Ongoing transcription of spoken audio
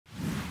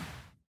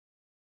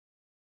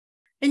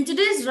In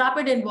today's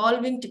rapid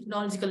evolving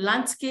technological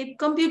landscape,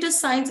 computer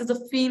science is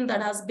a field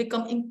that has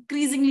become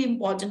increasingly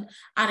important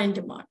and in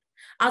demand.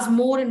 As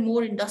more and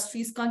more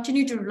industries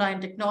continue to rely on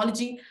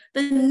technology,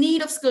 the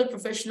need of skilled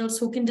professionals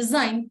who can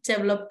design,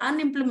 develop, and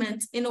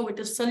implement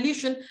innovative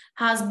solutions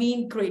has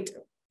been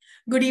greater.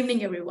 Good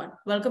evening, everyone.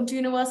 Welcome to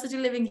University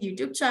Living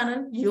YouTube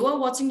channel. You are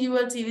watching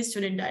ULTV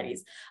Student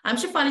Diaries. I'm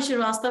Shifani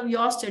Srivastav,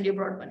 your study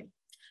abroad bunny.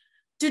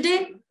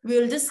 Today, we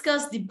will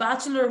discuss the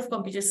Bachelor of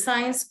Computer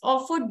Science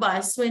offered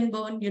by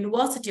Swinburne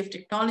University of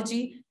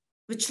Technology,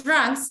 which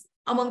ranks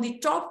among the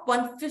top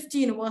 150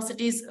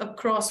 universities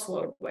across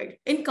worldwide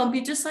in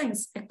computer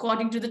science,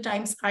 according to the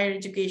Times Higher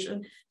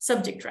Education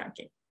subject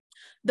ranking.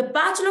 The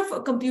Bachelor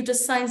of Computer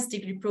Science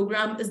degree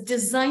program is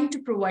designed to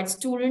provide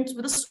students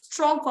with a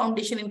strong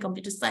foundation in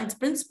computer science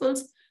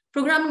principles,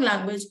 programming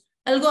language,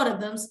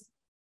 algorithms,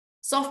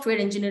 software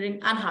engineering,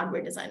 and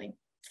hardware designing.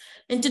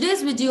 In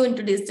today's video, in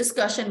today's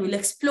discussion, we'll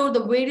explore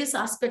the various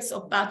aspects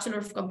of Bachelor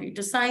of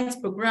Computer Science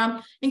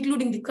program,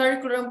 including the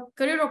curriculum,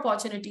 career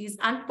opportunities,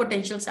 and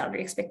potential salary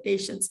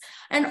expectations,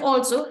 and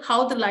also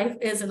how the life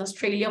is in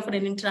Australia for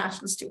an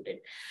international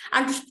student.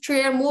 And to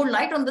share more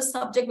light on this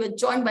subject, we're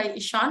joined by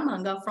Ishaan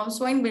Manga from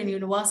Swinburne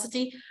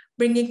University,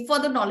 bringing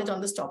further knowledge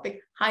on this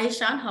topic. Hi,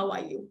 Ishaan, how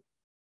are you?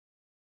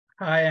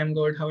 Hi, I'm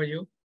good. How are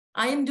you?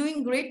 I am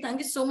doing great.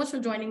 Thank you so much for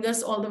joining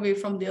us all the way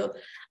from there.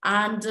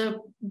 And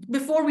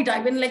before we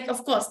dive in,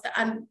 of course,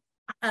 and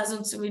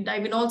as we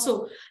dive in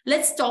also,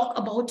 let's talk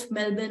about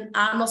Melbourne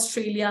and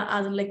Australia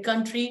as a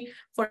country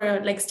for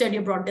a study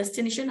abroad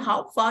destination.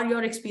 How far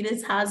your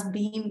experience has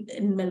been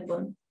in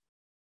Melbourne?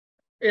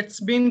 It's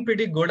been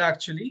pretty good,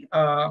 actually.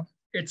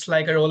 It's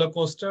like a roller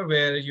coaster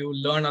where you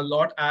learn a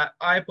lot.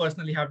 I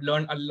personally have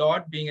learned a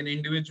lot being an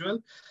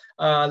individual.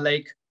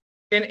 In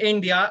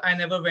India, I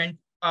never went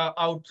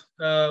out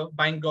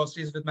buying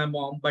groceries with my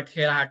mom, but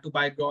here I had to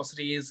buy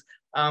groceries,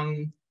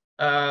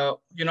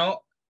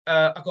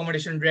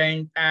 accommodation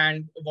rent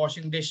and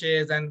washing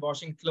dishes and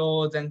washing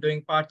clothes and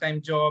doing part-time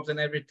jobs and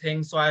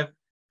everything. So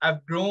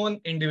I've grown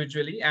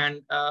individually,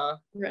 and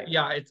right.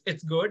 Yeah,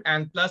 it's good.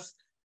 And plus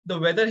the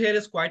weather here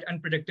is quite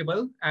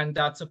unpredictable, and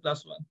that's a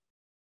plus one.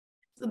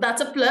 So that's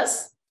a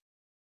plus?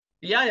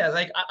 Yeah.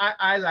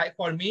 I like,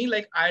 for me,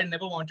 I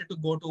never wanted to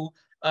go to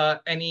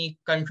any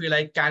country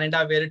like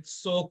Canada where it's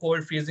so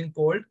cold, freezing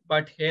cold.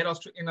 But here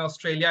in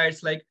Australia,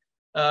 it's like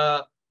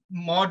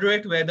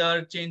moderate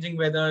weather, changing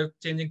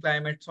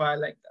climate. So I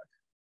like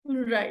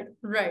that.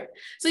 Right.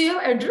 So you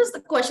have addressed the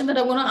question that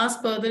I'm going to ask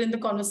further in the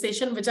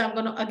conversation, which I'm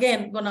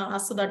gonna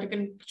ask so that you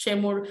can share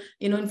more,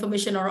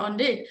 information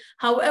around it.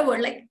 However,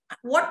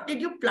 what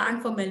did you plan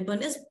for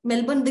Melbourne? Is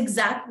Melbourne the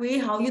exact way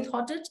how you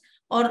thought it,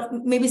 or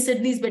maybe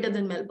Sydney is better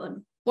than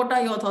Melbourne? What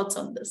are your thoughts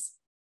on this?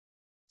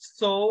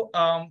 So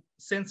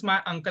since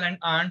my uncle and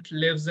aunt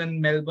lives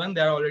in Melbourne,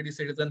 they're already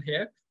citizen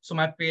here. So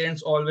my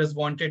parents always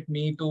wanted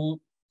me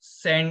to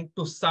send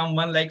to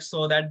someone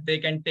so that they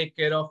can take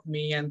care of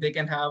me and they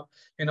can have,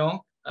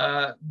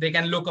 they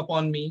can look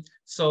upon me.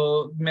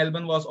 So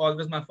Melbourne was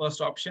always my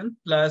first option.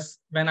 Plus,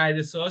 when I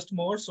researched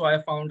more, so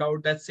I found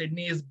out that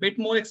Sydney is a bit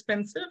more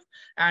expensive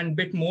and a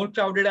bit more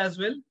crowded as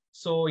well.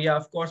 So yeah,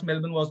 of course,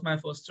 Melbourne was my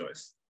first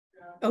choice.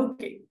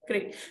 Okay,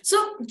 great.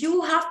 So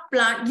you have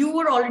planned, you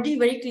were already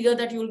very clear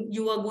that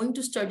you are going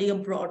to study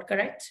abroad,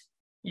 correct?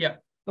 Yeah.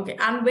 Okay.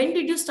 And when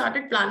did you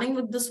started planning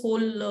with this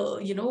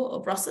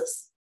whole,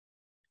 process?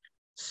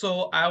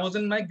 So I was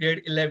in my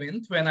grade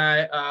 11th when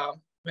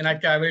I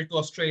traveled to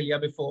Australia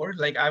before.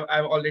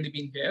 I've already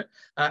been here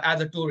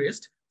as a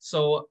tourist.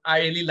 So I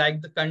really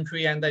liked the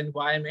country and the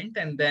environment.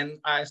 And then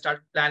I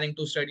started planning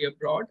to study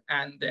abroad.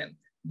 And then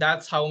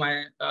that's how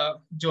my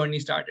journey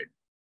started.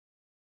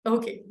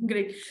 Okay,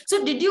 great.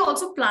 So did you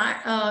also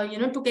plan,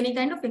 took any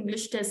kind of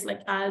English test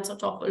like IELTS or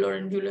TOEFL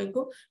or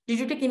Duolingo? Did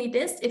you take any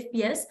test? If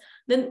yes,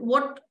 then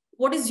what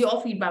is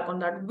your feedback on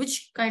that?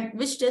 Which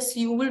test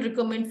you will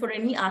recommend for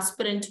any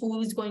aspirant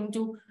who is going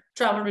to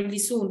travel really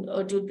soon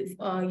to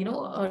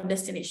a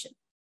destination?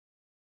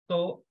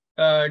 So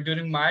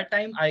during my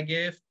time, I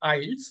gave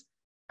IELTS,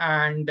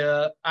 and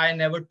I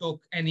never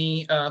took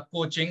any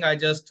coaching. I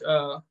just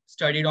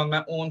studied on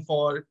my own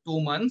for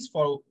 2 months,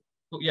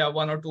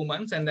 1 or 2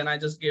 months, and then I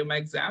just gave my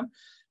exam.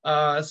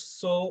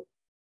 So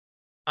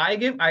I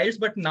gave IELTS,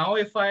 but now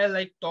if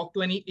I talk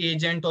to any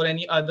agent or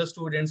any other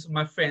students,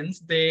 my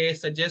friends, they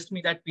suggest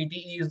me that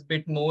PTE is a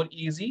bit more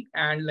easy,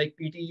 and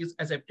PTE is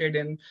accepted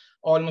in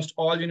almost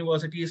all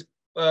universities,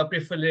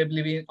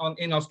 preferably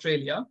in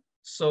Australia.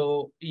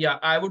 So yeah,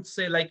 I would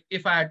say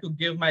if I had to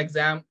give my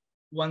exam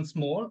once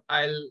more,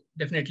 I'll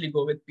definitely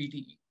go with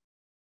PTE.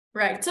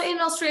 Right. So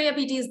in Australia,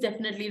 PTE is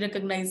definitely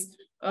recognized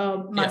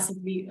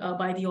massively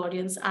by the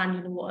audience and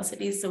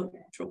universities. So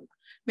true.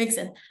 Makes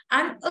sense.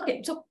 And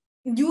okay, so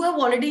you have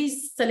already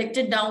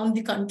selected down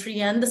the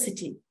country and the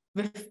city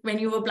when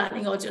you were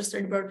planning out your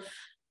study abroad.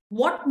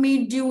 What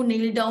made you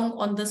nail down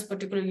on this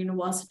particular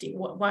university?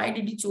 Why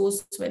did you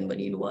choose Swinburne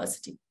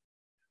University?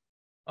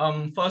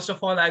 First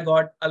of all, I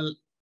got a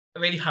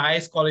very high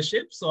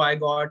scholarship. So I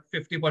got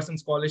 50%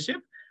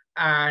 scholarship.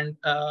 And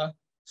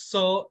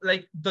So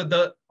like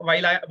the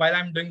while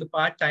I'm doing the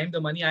part-time,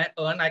 the money I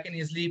earn, I can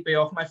easily pay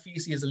off my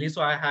fees easily.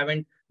 So I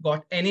haven't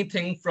got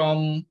anything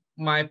from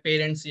my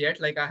parents yet.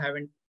 Like I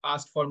haven't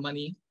asked for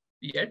money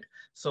yet.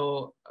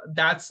 So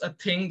that's a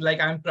thing, like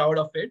I'm proud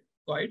of it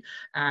quite.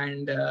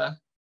 And uh,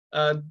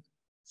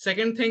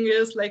 second thing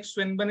is like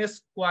Swinburne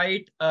is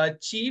quite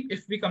cheap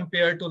if we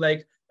compare to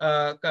like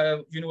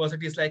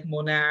universities like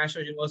Monash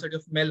or University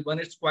of Melbourne.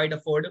 It's quite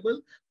affordable.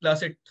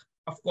 Plus it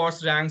of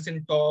course ranks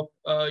in top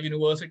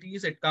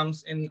universities. It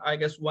comes in, I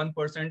guess,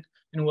 1%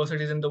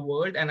 universities in the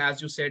world. And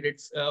as you said,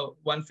 it's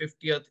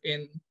 150th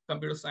in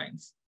computer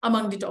science.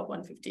 Among the top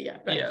 150, yeah,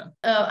 right. Yeah.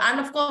 And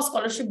of course,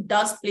 scholarship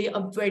does play a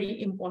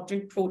very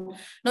important role.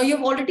 Now,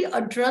 you've already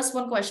addressed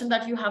one question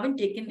that you haven't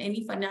taken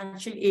any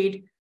financial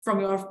aid from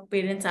your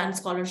parents, and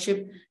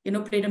scholarship,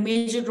 played a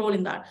major role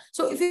in that.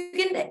 So if you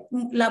can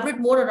elaborate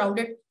more around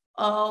it,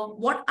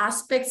 what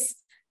aspects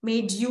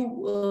made you,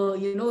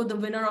 the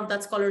winner of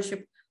that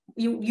scholarship?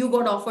 You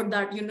got offered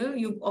that,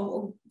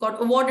 you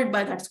got awarded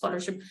by that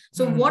scholarship.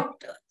 So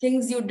what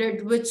things you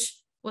did,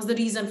 which was the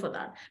reason for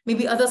that?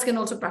 Maybe others can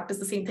also practice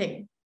the same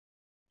thing.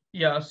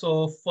 Yeah,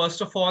 so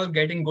first of all,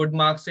 getting good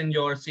marks in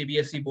your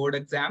CBSE board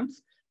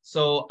exams.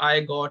 So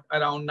I got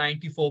around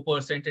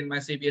 94% in my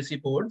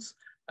CBSE boards,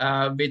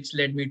 which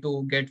led me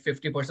to get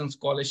 50%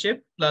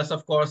 scholarship. Plus,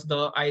 of course,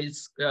 the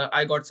IELTS,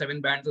 I got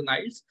 7 bands in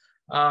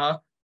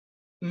IELTS.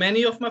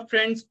 Many of my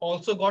friends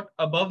also got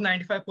above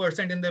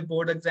 95% in their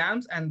board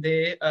exams, and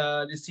they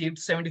received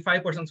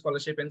 75%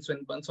 scholarship in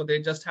Swinburne. So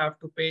they just have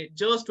to pay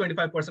just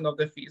 25% of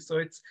their fees. So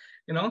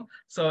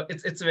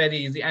it's very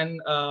easy. And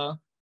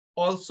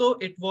also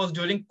it was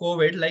during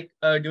COVID, like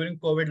during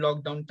COVID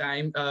lockdown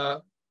time,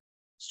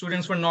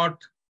 students were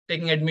not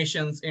taking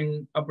admissions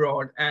in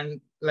abroad, and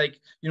like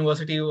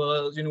universities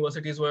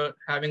were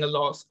having a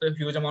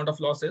huge amount of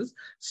losses.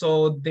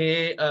 So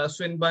they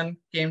Swinburne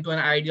came to an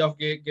idea of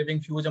giving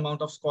huge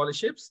amount of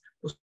scholarships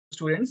to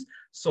students.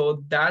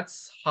 So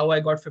that's how I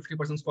got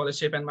 50%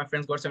 scholarship, and my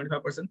friends got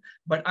 75%.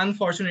 But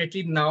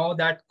unfortunately, now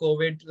that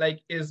COVID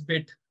like is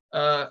bit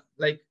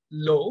like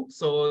low,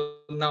 so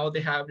now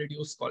they have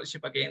reduced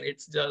scholarship again.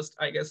 It's just,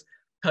 I guess,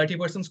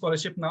 30%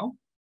 scholarship now.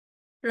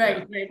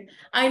 Right, yeah. Right.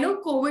 I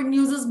know COVID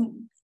news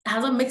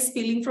has a mixed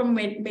feeling from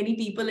many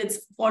people. It's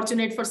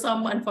fortunate for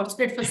some,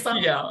 unfortunate for some.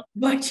 Yeah.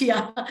 But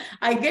yeah,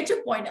 I get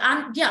your point.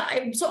 And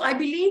yeah, so I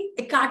believe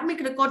academic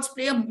records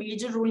play a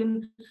major role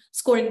in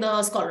scoring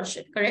the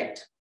scholarship,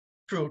 correct?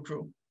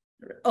 True.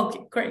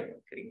 Okay,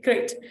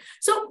 great.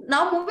 So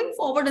now moving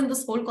forward in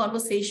this whole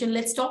conversation,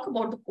 let's talk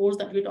about the course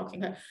that we're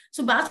talking about.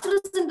 So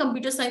Bachelor's in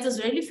Computer Science is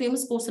a really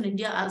famous course in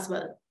India as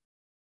well.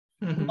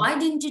 Why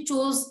didn't you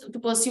choose to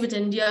pursue it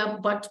in India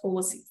but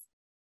overseas?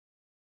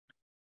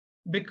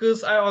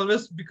 Because I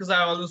always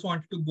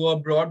wanted to go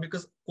abroad,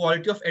 because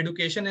quality of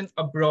education in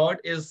abroad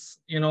is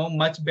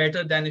much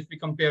better than if we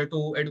compare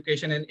to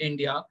education in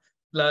India.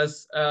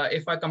 Plus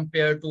if I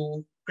compare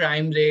to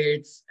crime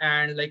rates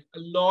and like a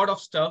lot of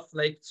stuff,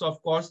 like, so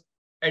of course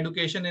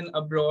education in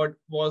abroad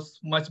was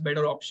much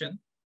better option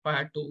if I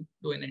had to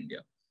do in India.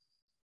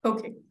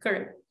 Okay,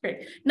 correct.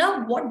 Great.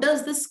 Now, what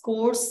does this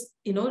course,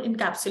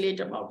 encapsulate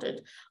about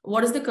it?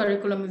 What is the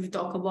curriculum if you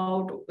talk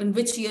about, in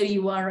which year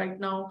you are right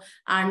now,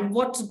 and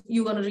what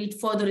you're going to read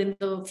further in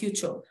the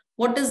future?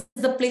 What is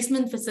the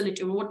placement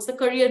facility? What's the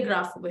career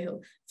graph over here?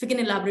 If you can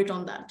elaborate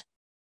on that.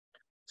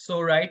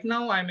 So right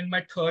now I'm in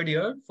my third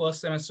year,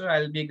 first semester.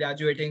 I'll be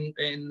graduating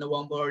in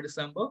November or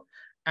December.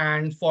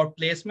 And for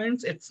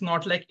placements, it's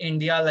not like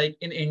India. Like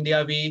in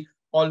India, we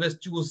always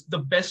choose the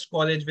best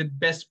college with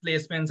best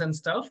placements and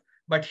stuff.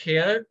 But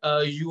here,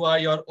 you are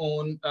your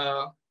own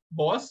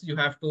boss. You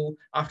have to,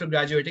 after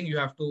graduating, you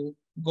have to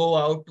go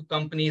out to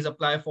companies,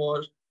 apply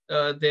for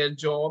their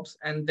jobs,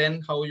 and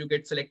then how you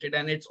get selected.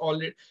 And it's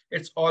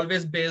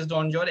always based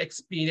on your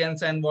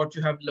experience and what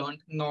you have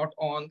learned, not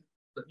on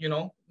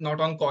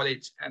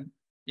college. And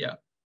yeah.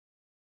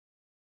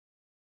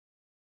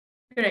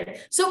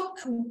 Correct. So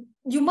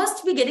you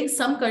must be getting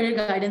some career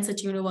guidance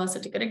at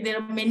university, correct? There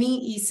are many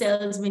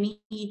e-cells,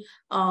 many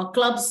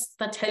clubs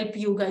that help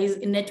you guys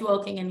in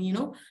networking and,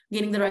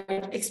 getting the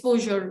right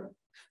exposure.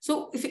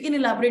 So if you can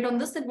elaborate on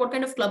this, that what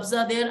kind of clubs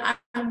are there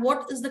and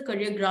what is the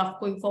career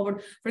graph going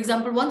forward? For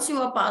example, once you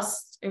are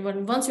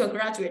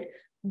graduate,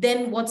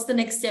 then what's the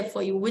next step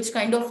for you? Which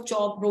kind of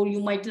job role you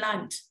might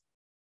land?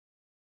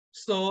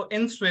 So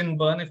in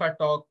Swinburne, if I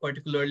talk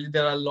particularly,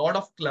 there are a lot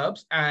of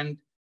clubs, and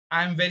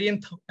I'm very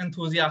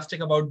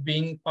enthusiastic about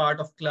being part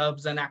of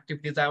clubs and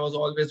activities. I was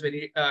always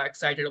very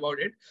excited about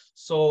it.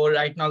 So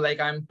right now,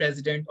 like, I'm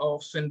president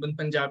of Swinburne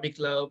Punjabi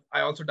Club.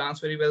 I also dance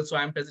very well, so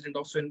I'm president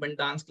of Swinburne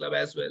Dance Club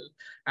as well.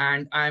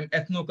 And I'm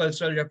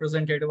ethnocultural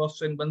representative of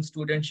Swinburne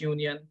Students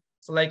Union.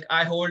 So like,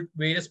 I hold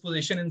various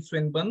positions in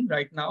Swinburne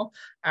right now.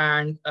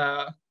 And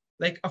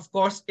like, of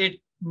course, it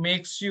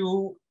makes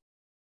you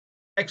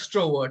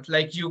extrovert.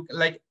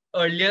 Like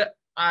earlier,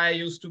 I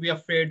used to be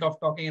afraid of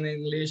talking in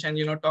English and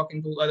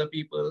talking to other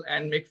people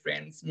and make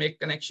friends, make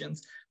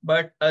connections.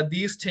 But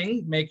these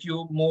things make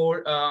you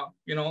more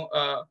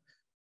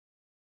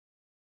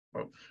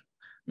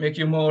make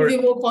you Give more.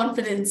 you more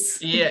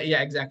confidence.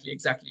 Yeah,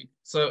 exactly.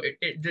 So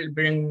it will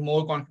bring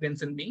more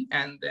confidence in me.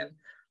 And then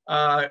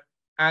uh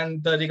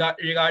and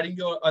regarding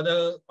your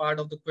other part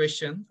of the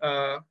question,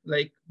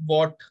 like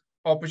what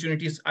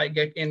opportunities I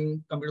get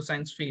in computer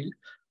science field.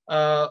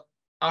 uh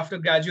After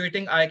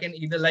graduating, I can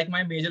either, like,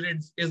 my major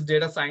is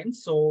data science,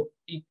 so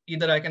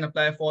either I can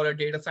apply for a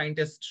data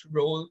scientist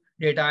role,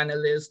 data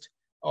analyst,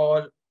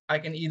 or I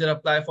can either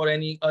apply for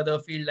any other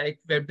field like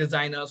web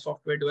designer,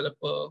 software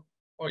developer,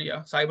 or yeah,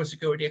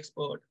 cybersecurity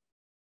expert.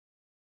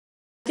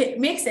 Okay,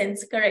 makes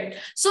sense. Correct.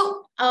 So,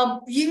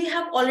 you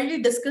have already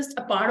discussed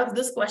a part of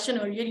this question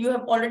earlier. You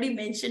have already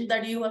mentioned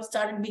that you have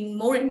started being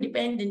more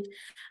independent,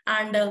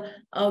 and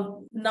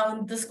now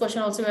in this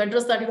question also you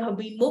address that you have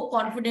been more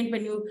confident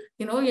when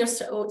you're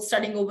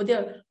studying over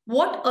there.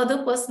 What other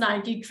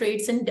personality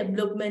traits and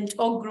development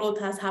or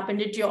growth has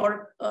happened at your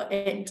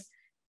end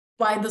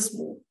by this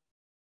move?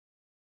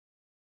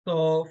 So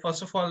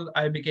first of all,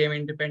 I became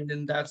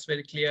independent. That's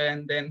very clear.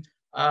 And then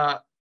uh,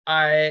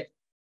 I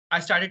I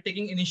started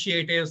taking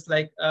initiatives,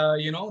 like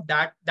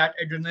that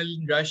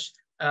adrenaline rush,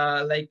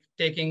 like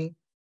taking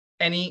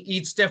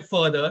each step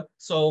further.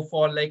 So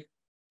for like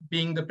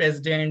being the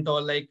president, or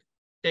like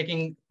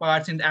taking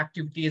parts in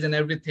activities and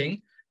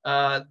everything,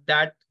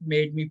 that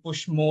made me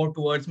push more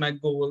towards my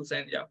goals.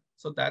 And yeah,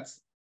 so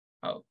that's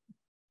how.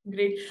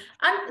 Great.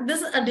 And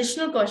this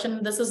additional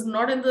question, this is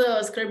not in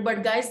the script,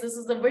 but guys, this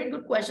is a very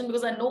good question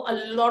because I know a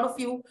lot of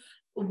you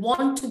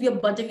want to be a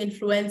budding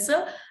influencer,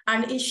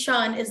 and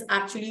Ishaan is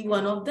actually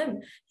one of them.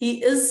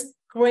 He is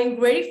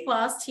growing very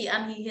fast. He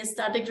has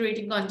started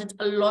creating content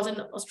a lot in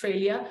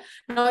Australia.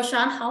 Now,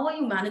 Ishaan, how are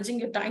you managing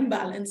your time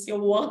balance, your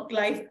work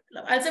life?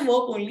 I'll say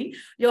work only.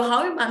 How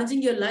are you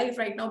managing your life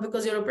right now?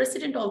 Because you're a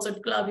president also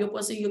at club, you're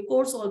pursuing your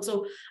course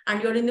also,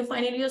 and you're in the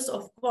final years.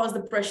 Of course,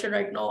 the pressure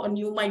right now on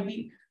you might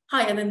be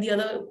higher than the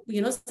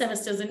other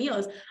semesters and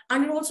years,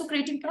 and you're also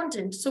creating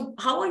content. So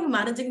how are you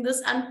managing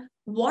this, and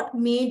what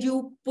made you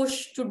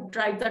push to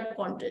drive that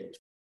content?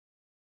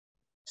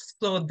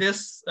 So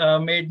this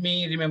made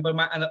me remember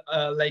my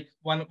like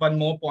one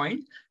more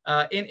point.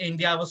 In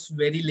India, I was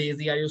very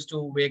lazy. I used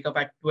to wake up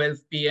at 12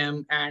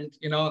 p.m. and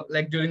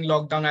like during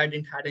lockdown, I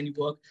didn't had any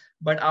work.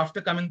 But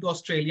after coming to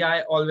Australia,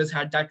 I always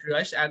had that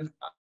rush, and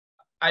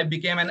I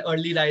became an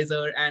early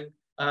riser. And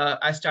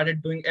I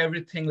started doing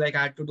everything. Like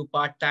I had to do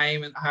part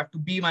time, and I have to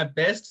be my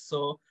best.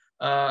 So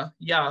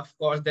yeah, of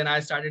course. Then I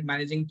started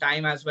managing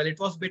time as well. It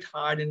was a bit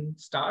hard in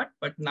start,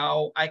 but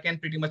now I can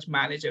pretty much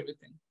manage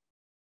everything.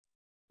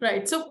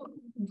 Right. So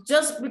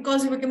just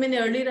because you became an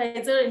early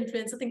riser,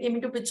 influencer thing came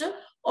into picture,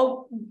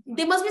 or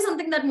there must be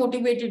something that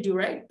motivated you,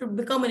 right, to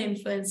become an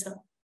influencer?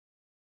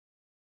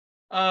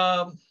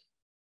 Um,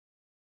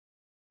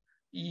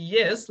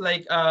 yes,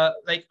 like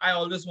I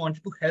always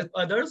wanted to help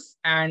others,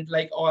 and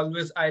like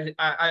always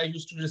I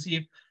used to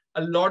receive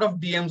a lot of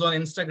DMs on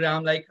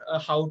Instagram, like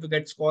how to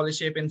get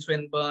scholarship in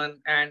Swinburne,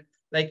 and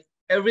like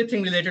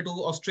everything related to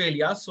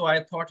Australia. So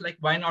I thought, like,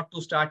 why not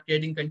to start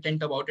creating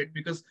content about it,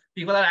 because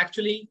people are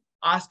actually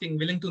asking,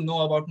 willing to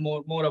know about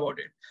more about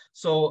it.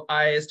 So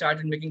I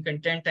started making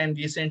content, and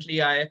recently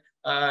I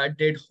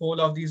did whole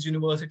of these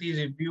university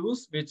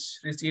reviews, which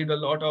received a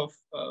lot of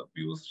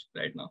views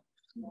right now.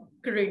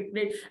 Great,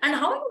 great. And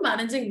how are you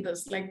managing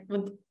this, like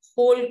with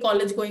whole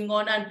college going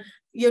on, and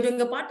you're doing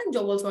a part-time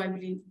job also, I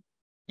believe?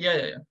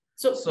 Yeah.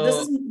 So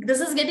this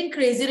So is getting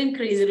crazier and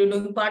crazier. You're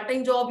doing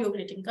part-time job, you're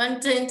creating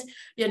content,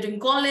 you're doing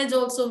college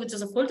also, which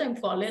is a full-time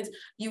college.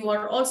 You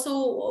are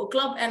also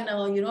club and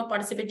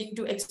participating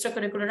to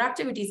extracurricular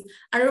activities,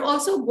 and you're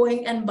also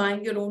going and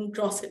buying your own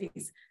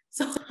groceries.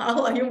 So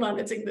how are you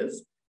managing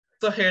this?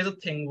 so here's the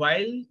thing.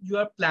 While you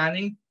are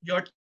planning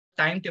your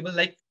timetable,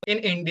 like in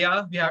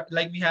India,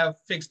 we have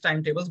fixed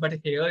timetables, but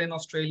here in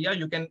Australia,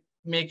 you can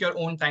make your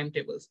own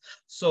timetables.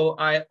 So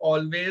I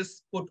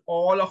always put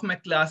all of my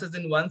classes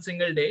in one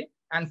single day,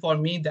 and for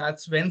me,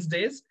 that's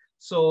Wednesdays.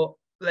 So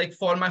like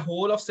for my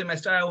whole of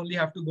semester, I only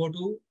have to go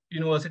to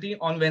university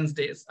on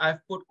Wednesdays. I've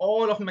put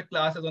all of my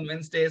classes on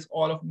Wednesdays,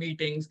 all of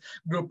meetings,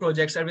 group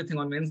projects, everything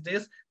on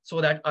Wednesdays, so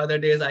that other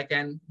days I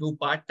can do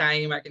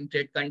part-time, I can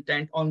create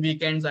content. On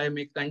weekends, I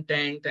make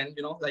content, and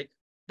like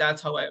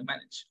that's how I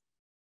manage.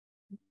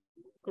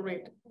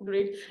 Great,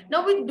 great.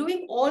 Now with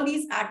doing all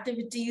these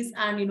activities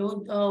and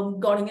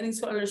getting any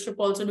scholarship,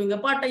 also doing a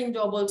part-time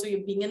job, also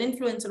you're being an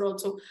influencer,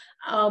 also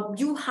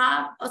you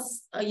have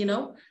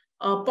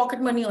pocket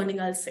money earning,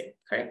 I'll say,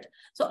 correct?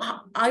 So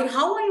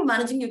how are you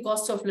managing your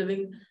cost of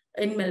living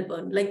in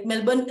Melbourne? Like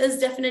Melbourne is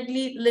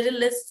definitely little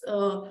less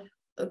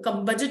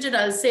budgeted,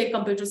 I'll say,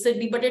 compared to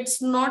Sydney, but it's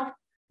not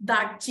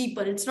that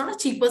cheaper. It's not a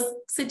cheaper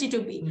city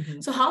to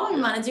be. So how are you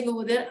managing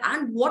over there?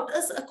 And what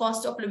is a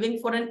cost of living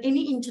for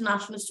any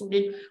international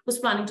student who's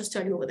planning to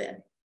study over there?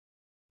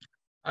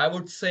 I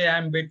would say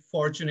I'm a bit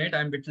fortunate.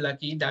 I'm a bit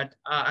lucky that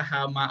I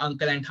have my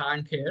uncle and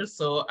aunt here.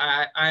 So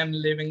I'm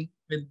living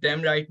with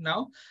them right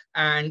now.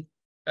 And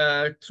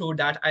through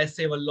that, I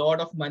save a lot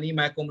of money,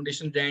 my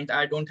accommodation rent.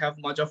 I don't have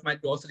much of my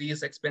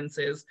groceries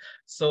expenses.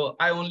 So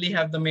I only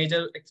have the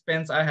major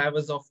expense I have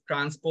is of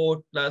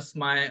transport plus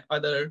my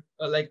other,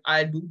 like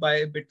I do buy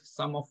a bit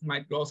some of my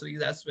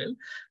groceries as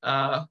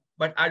well.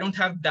 But I don't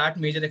have that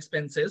major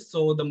expenses.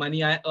 So the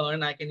money I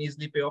earn, I can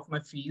easily pay off my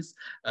fees.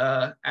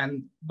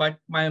 But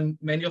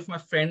many of my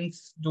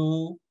friends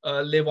do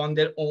live on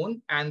their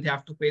own, and they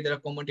have to pay their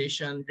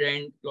accommodation,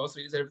 rent,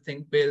 groceries,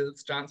 everything,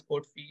 bills,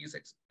 transport fees,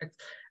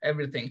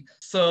 everything.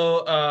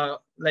 So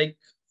like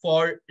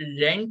for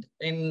rent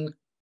in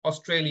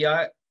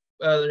Australia,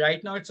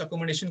 right now it's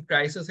accommodation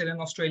crisis here in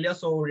Australia.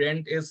 So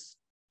rent is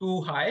too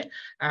high,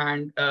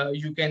 and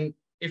you can,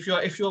 if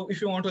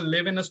you want to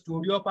live in a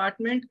studio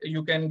apartment,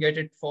 you can get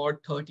it for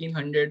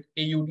 1300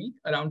 AUD,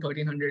 around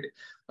 1300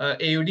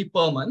 AUD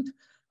per month.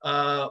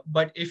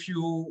 But if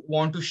you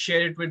want to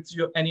share it with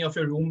any of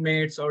your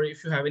roommates, or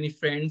if you have any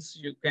friends,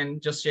 you can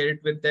just share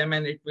it with them,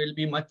 and it will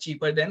be much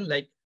cheaper than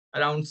like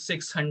around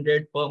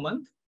 600 per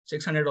month,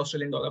 600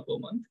 Australian dollar per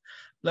month.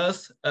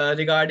 Plus,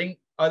 regarding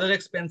other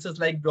expenses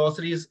like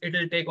groceries, it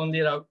will take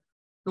only around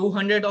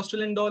 200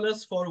 Australian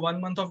dollars for 1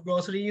 month of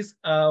groceries,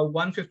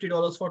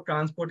 $150 for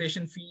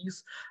transportation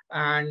fees,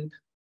 and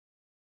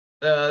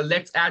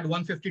let's add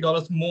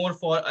 $150 more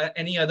for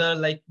any other,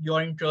 like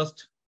your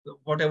interest,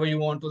 whatever you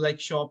want to, like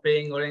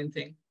shopping or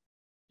anything.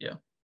 Yeah.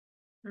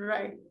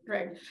 Right,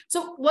 right.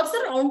 So what's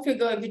the round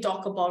figure if we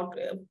talk about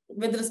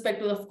with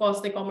respect to, of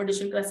course, the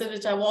accommodation crisis,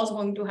 which I was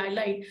going to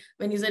highlight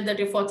when you said that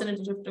you're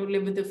fortunate to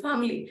live with your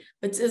family,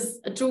 which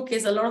is a true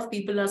case. A lot of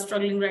people are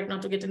struggling right now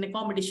to get an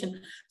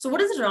accommodation. So what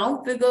is the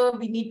round figure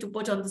we need to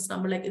put on this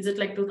number? Like, is it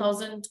like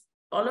 $2,000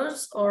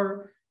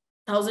 or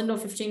 $1,000 or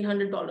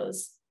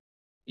 $1,500?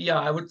 Yeah,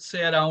 I would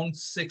say around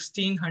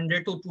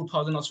 1,600 to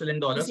 2,000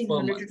 Australian dollars per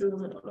 1,600 month.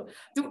 to $2,000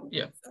 to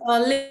Yeah.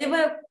 Live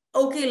a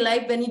okay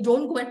life when you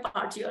don't go and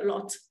party a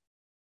lot.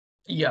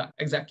 Yeah,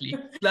 exactly.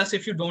 Plus,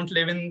 if you don't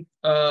live in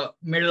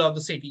middle of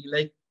the city,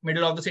 like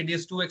middle of the city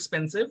is too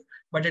expensive,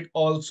 but it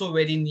also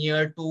very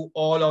near to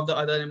all of the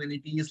other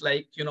amenities,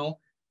 like,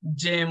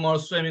 gym or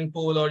swimming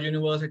pool or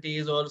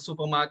universities or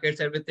supermarkets,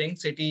 everything.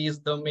 City is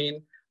the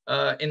main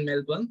in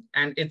Melbourne,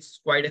 and it's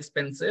quite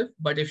expensive.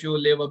 But if you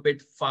live a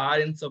bit far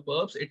in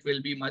suburbs, it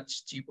will be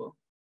much cheaper.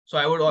 So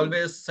I would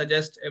always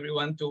suggest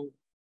everyone to,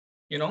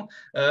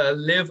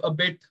 live a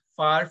bit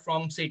far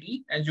from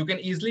city, and you can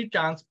easily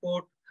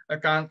travel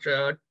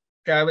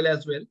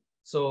as well.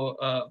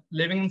 So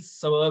living in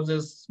suburbs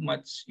is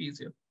much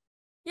easier.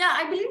 Yeah,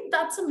 I believe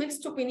that's a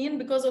mixed opinion,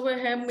 because over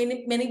here,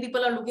 many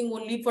people are looking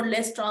only for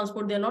less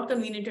transport. They're not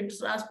convenient to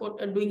transport,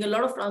 doing a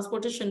lot of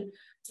transportation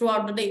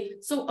throughout the day.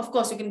 So of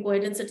course, you can go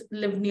ahead and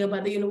live nearby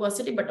the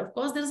university, but of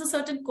course, there is a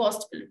certain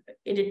cost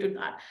related to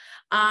that.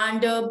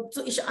 And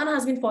so Ishaan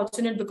has been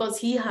fortunate because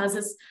he has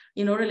his,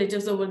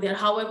 relatives over there.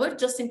 However,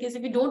 just in case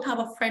if you don't have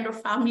a friend or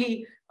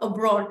family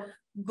abroad,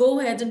 go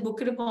ahead and book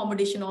your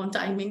accommodation on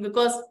timing,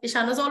 because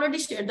Ishaan has already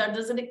shared that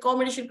there's an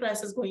accommodation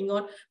crisis going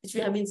on, which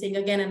we have been saying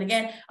again and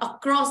again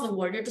across the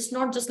world. It is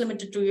not just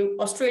limited to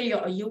Australia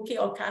or UK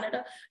or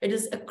Canada. It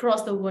is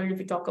across the world if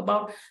we talk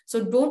about.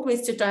 So don't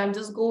waste your time.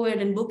 Just go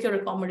ahead and book your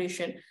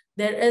accommodation.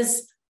 There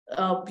is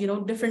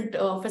different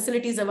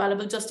facilities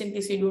available just in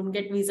case you don't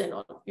get visa and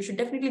all. You should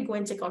definitely go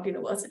and check out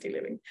university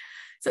living.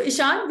 So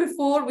Ishaan,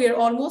 before we are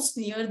almost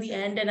near the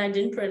end, and I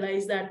didn't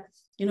realize that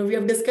we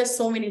have discussed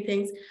so many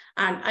things,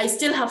 and I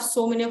still have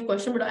so many of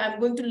questions, but I'm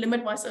going to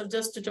limit myself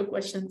just to 2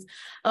 questions.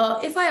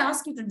 If I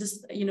ask you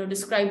to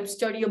describe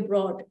study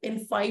abroad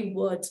in 5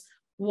 words,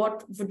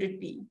 what would it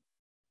be?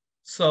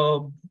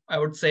 So I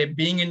would say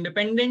being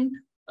independent,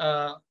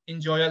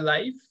 enjoy your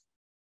life,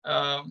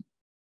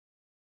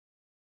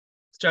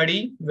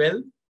 study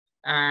well,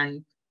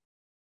 and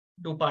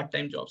do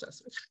part-time jobs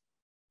as well.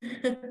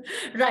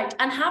 Right,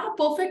 and have a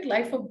perfect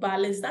life of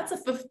balance. That's a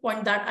 5th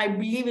point that I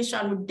believe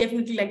Ishaan would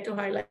definitely like to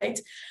highlight.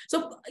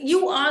 So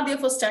you are there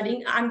for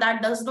studying, and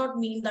that does not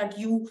mean that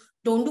you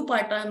don't do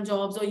part-time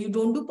jobs or you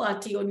don't do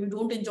party or you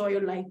don't enjoy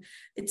your life.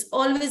 It's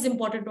always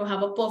important to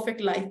have a perfect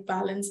life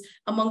balance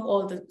among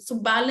all the. So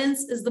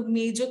balance is the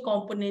major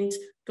component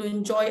to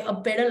enjoy a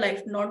better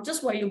life, not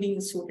just while you're being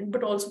a student,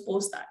 but also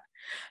post that.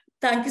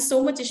 Thank you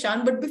so much,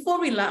 Ishaan. But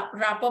before we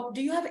wrap up,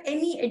 do you have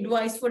any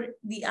advice for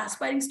the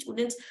aspiring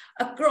students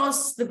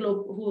across the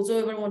globe,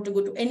 whoever want to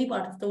go to any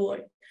part of the world,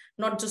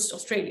 not just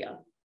Australia?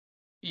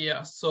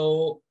 Yeah,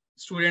 so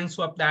students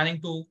who are planning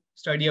to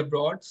study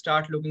abroad,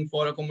 start looking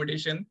for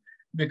accommodation,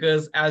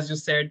 because as you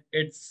said,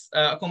 it's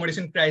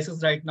accommodation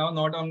crisis right now,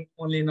 not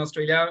only in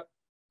Australia,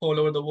 all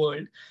over the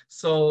world.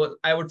 So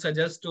I would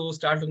suggest to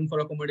start looking for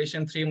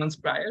accommodation 3 months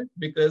prior,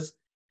 because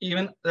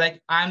even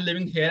like I'm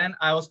living here and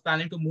I was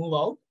planning to move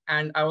out,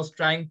 and I was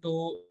trying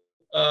to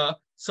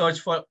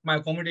search for my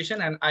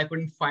accommodation and I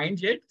couldn't find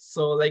yet.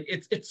 So like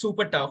it's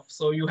super tough.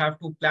 So you have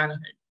to plan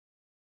ahead.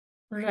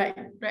 Right,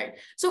 right.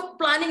 So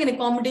planning an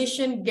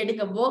accommodation, getting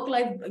a work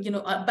life,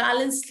 a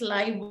balanced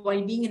life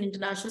while being an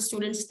international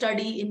student,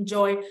 study,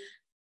 enjoy,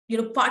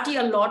 party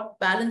a lot,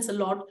 balance a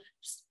lot,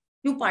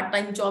 do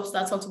part-time jobs.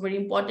 That's also very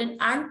important.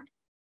 And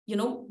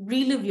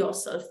relive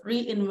yourself,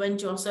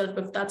 reinvent yourself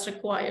if that's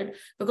required,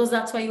 because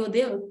that's why you're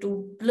there,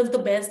 to live the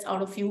best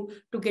out of you,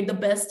 to get the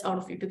best out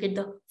of you, to get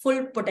the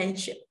full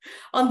potential.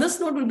 On this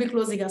note, we'll be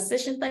closing our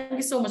session. Thank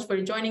you so much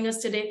for joining us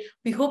today.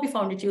 We hope you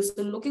found it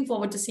useful. Looking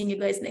forward to seeing you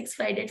guys next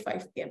Friday at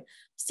 5 p.m.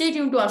 Stay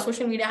tuned to our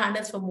social media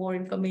handles for more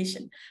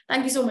information.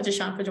 Thank you so much,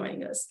 Ishaan, for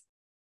joining us.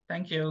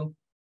 Thank you.